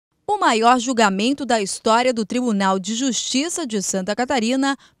O maior julgamento da história do Tribunal de Justiça de Santa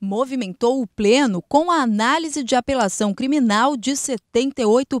Catarina movimentou o Pleno com a análise de apelação criminal de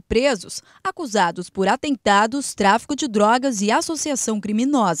 78 presos, acusados por atentados, tráfico de drogas e associação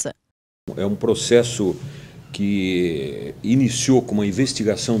criminosa. É um processo que iniciou com uma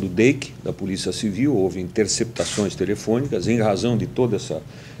investigação do DEIC, da Polícia Civil. Houve interceptações telefônicas em razão de todos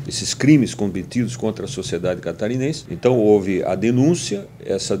esses crimes cometidos contra a sociedade catarinense. Então houve a denúncia,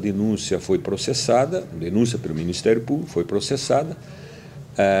 essa denúncia foi processada, denúncia pelo Ministério Público foi processada.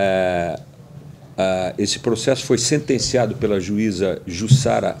 Esse processo foi sentenciado pela juíza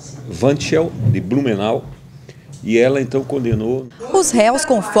Jussara Vanchel, de Blumenau, e ela então condenou. Os réus,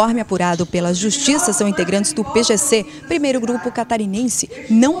 conforme apurado pela Justiça, são integrantes do PGC, Primeiro Grupo Catarinense,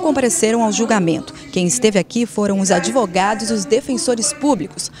 não compareceram ao julgamento. Quem esteve aqui foram os advogados e os defensores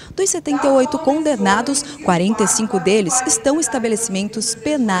públicos. Dos 78 condenados, 45 deles estão em estabelecimentos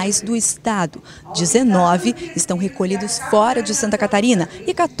penais do Estado. 19 estão recolhidos fora de Santa Catarina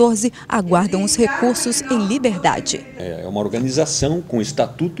e 14 aguardam os recursos em liberdade. É uma organização com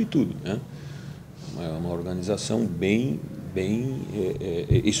estatuto e tudo, né? É uma organização bem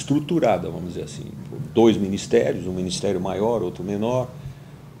estruturada, vamos dizer assim. Dois ministérios, um ministério maior, outro menor,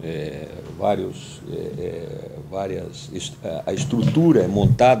 a estrutura é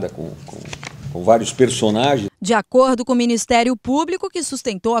montada com vários personagens. De acordo com o Ministério Público, que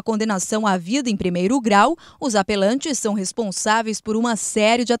sustentou a condenação à vida em primeiro grau, os apelantes são responsáveis por uma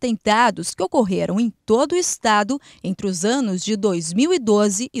série de atentados que ocorreram em todo o estado entre os anos de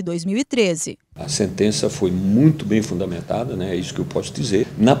 2012 e 2013. A sentença foi muito bem fundamentada, né? É isso que eu posso dizer.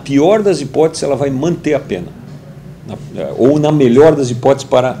 Na pior das hipóteses, ela vai manter a pena. Ou na melhor das hipóteses,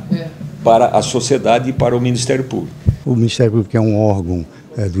 para a sociedade e para o Ministério Público. O Ministério Público é um órgão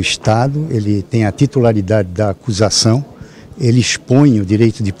do Estado, ele tem a titularidade da acusação, ele expõe o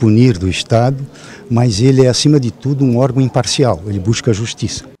direito de punir do Estado, mas ele é, acima de tudo, um órgão imparcial, ele busca a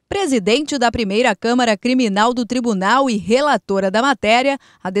justiça. Presidente da primeira Câmara Criminal do Tribunal e relatora da matéria,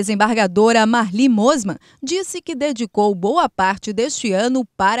 a desembargadora Marli Mosimann disse que dedicou boa parte deste ano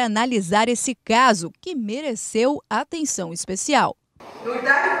para analisar esse caso, que mereceu atenção especial.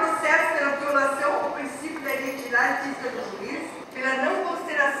 Novidade do processo pela violação do princípio da identidade física do juiz, pela não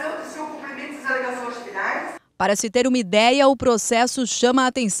consideração do seu cumprimento das alegações finais. Para se ter uma ideia, o processo chama a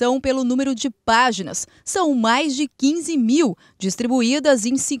atenção pelo número de páginas. São mais de 15 mil, distribuídas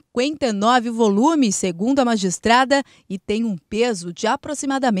em 59 volumes, segundo a magistrada, e tem um peso de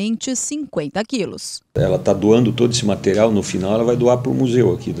aproximadamente 50 quilos. Ela está doando todo esse material, no final ela vai doar para o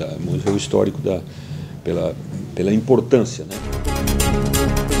museu aqui, Museu Histórico, pela importância, né?